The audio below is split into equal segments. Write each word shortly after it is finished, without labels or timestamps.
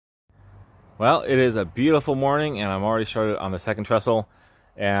Well, it is a beautiful morning and I'm already started on the second trestle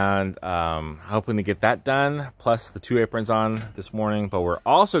and hoping to get that done, plus the 2 aprons on this morning. But we're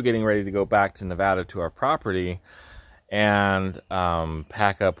also getting ready to go back to Nevada to our property and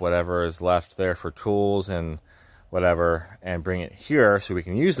pack up whatever is left there for tools and whatever and bring it here so we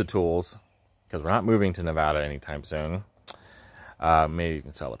can use the tools, because we're not moving to Nevada anytime soon. Maybe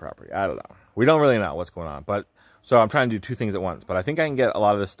even sell the property. I don't know. We don't really know what's going on. But so I'm trying to do 2 things at once. But I think I can get a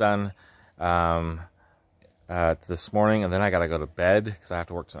lot of this done this morning, and then I gotta go to bed because I have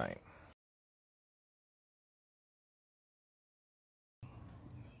to work tonight.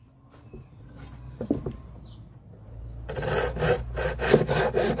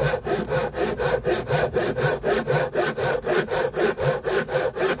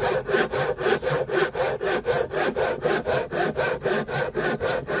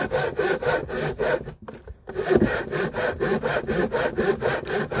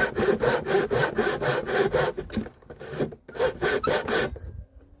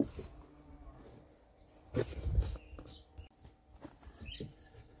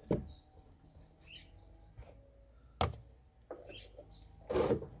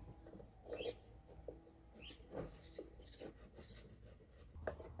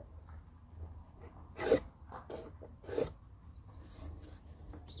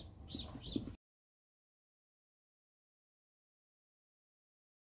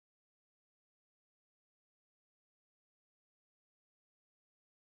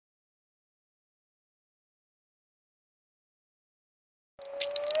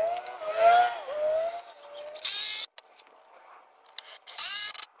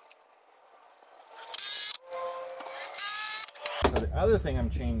 So the other thing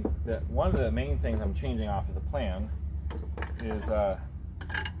one of the main things I'm changing off of the plan is the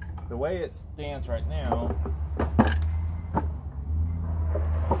way it stands right now.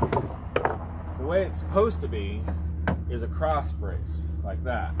 The way it's supposed to be is a cross brace like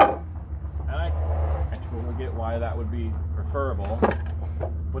that, and I totally get why that would be preferable.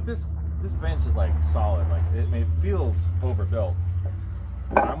 But this bench is like solid, like it feels overbuilt.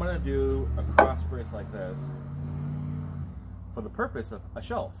 I'm gonna do a cross brace like this for the purpose of a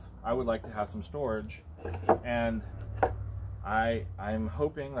shelf. I would like to have some storage, and I'm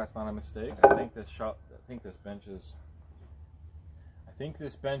hoping that's not a mistake. I think this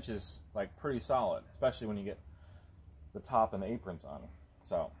bench is like pretty solid, especially when you get the top and the aprons on.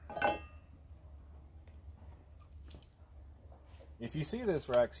 So if you see this,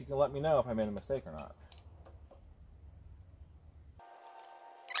 Rex, you can let me know if I made a mistake or not.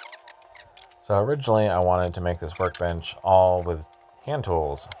 So originally I wanted to make this workbench all with hand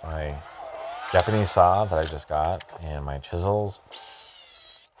tools. My Japanese saw that I just got and my chisels.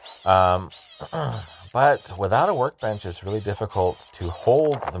 But without a workbench, it's really difficult to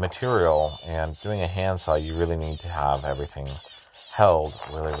hold the material, and doing a hand saw, you really need to have everything held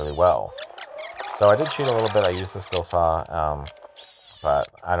really, really well. So I did cheat a little bit. I used the skill saw, but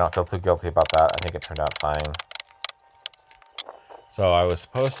I don't feel too guilty about that. I think it turned out fine. So I was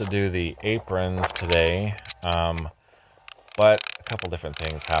supposed to do the aprons today, but a couple different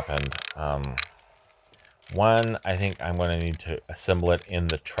things happened. One, I think I'm going to need to assemble it in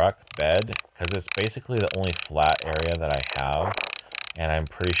the truck bed, because it's basically the only flat area that I have, and I'm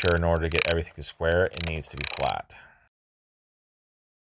pretty sure in order to get everything to square, it needs to be flat.